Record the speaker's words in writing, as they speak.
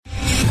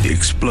The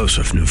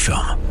explosive new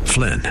film,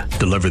 Flynn,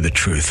 Deliver the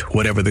Truth,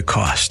 Whatever the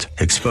Cost,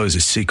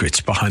 exposes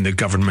secrets behind the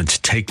government's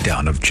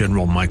takedown of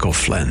General Michael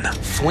Flynn.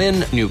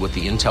 Flynn knew what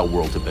the intel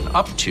world had been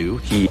up to.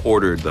 He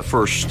ordered the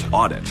first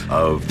audit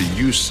of the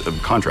use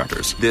of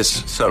contractors.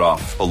 This set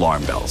off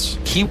alarm bells.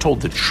 He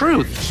told the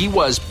truth. He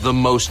was the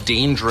most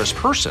dangerous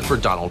person for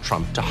Donald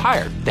Trump to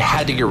hire. They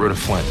had to get rid of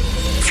Flynn.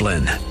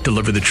 Flynn,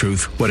 Deliver the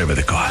Truth, Whatever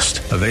the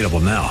Cost. Available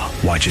now.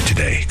 Watch it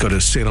today. Go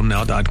to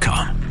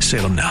salemnow.com.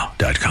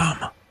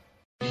 salemnow.com.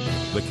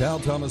 The Cal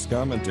Thomas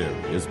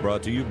Commentary is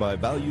brought to you by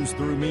Values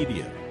Through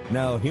Media.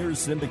 Now here's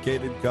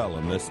syndicated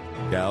columnist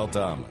Cal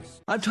Thomas.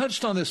 I've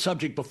touched on this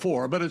subject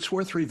before, but it's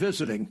worth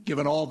revisiting,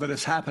 given all that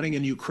is happening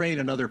in Ukraine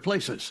and other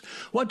places.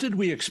 What did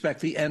we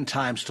expect the end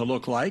times to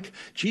look like?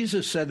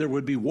 Jesus said there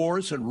would be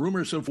wars and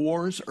rumors of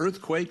wars,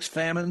 earthquakes,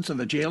 famines, and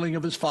the jailing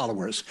of his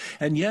followers.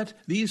 And yet,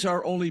 these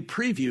are only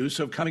previews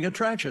of coming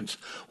attractions.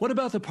 What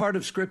about the part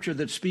of Scripture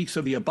that speaks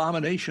of the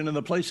abomination in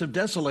the place of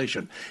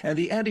desolation and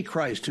the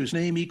Antichrist, whose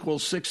name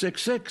equals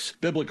 666?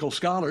 Biblical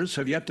scholars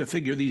have yet to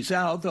figure these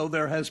out, though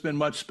there has been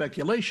much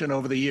speculation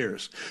over the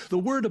years. The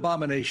word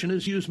abomination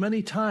is used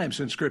many times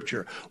in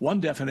Scripture.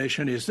 One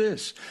definition is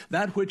this: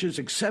 that which is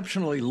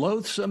exceptionally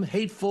loathsome,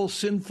 hateful,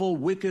 sinful,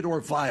 wicked, or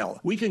vile.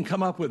 We can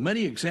come up with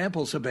many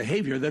examples of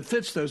behavior that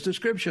fits those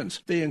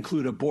descriptions. They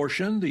include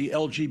abortion, the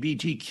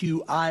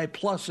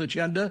LGBTQI+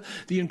 agenda,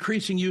 the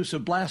increasing use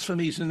of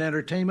blasphemies in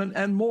entertainment,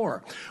 and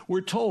more.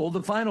 We're told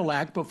the final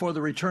act before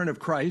the return of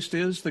Christ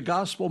is the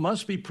gospel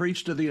must be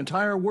preached to the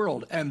entire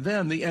world, and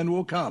then the end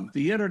will come.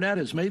 The internet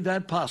has made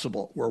that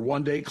possible. We're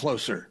one day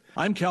closer.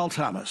 I'm Cal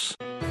Thomas.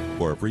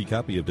 For a free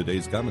copy of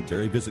today's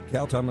commentary, visit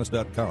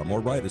calthomas.com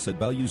or write us at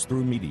Values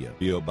Through Media,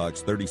 P.O.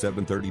 Box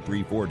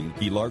 373340,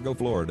 Key Largo,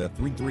 Florida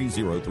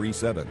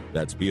 33037.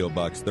 That's P.O.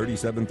 Box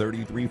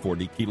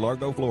 373340, Key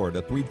Largo,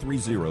 Florida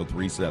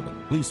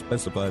 33037. Please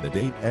specify the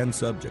date and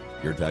subject.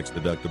 Your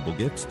tax-deductible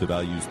gifts to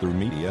Values Through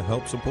Media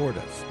help support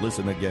us.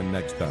 Listen again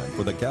next time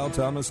for the Cal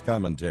Thomas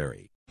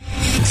Commentary.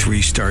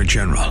 Three-star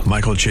General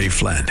Michael J.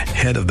 Flynn,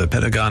 head of the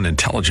Pentagon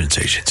Intelligence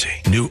Agency,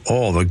 knew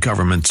all the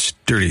government's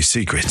dirty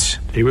secrets.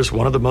 He was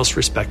one of the most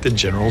respected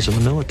generals in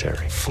the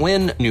military.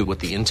 Flynn knew what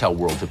the intel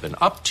world had been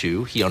up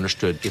to. He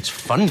understood its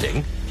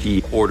funding.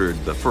 He ordered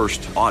the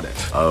first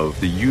audit of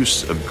the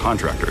use of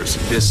contractors.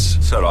 This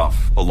set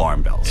off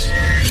alarm bells.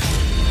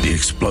 The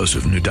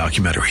explosive new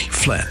documentary,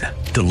 Flynn,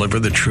 Deliver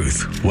the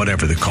Truth,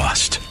 Whatever the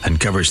Cost,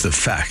 uncovers the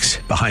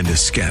facts behind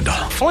this scandal.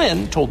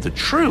 Flynn told the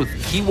truth.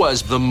 He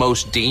was the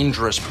most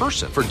dangerous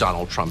person for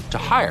Donald Trump to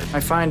hire. I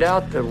find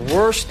out the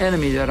worst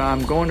enemy that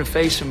I'm going to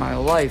face in my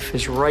life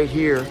is right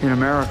here in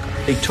America.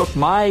 They took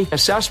my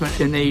assessment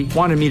and they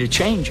wanted me to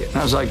change it. And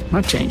I was like, I'm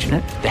not changing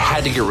it. They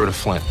had to get rid of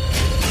Flynn.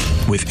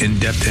 With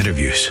in-depth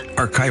interviews,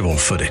 archival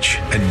footage,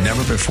 and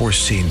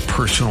never-before-seen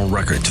personal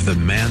records of the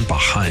man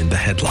behind the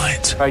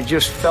headlines. I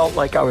just felt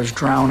like I was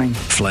drowning.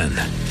 Flynn,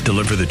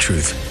 Deliver the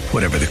Truth,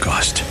 Whatever the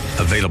Cost.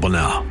 Available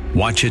now.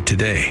 Watch it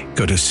today.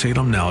 Go to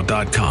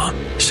salemnow.com.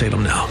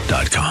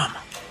 salemnow.com.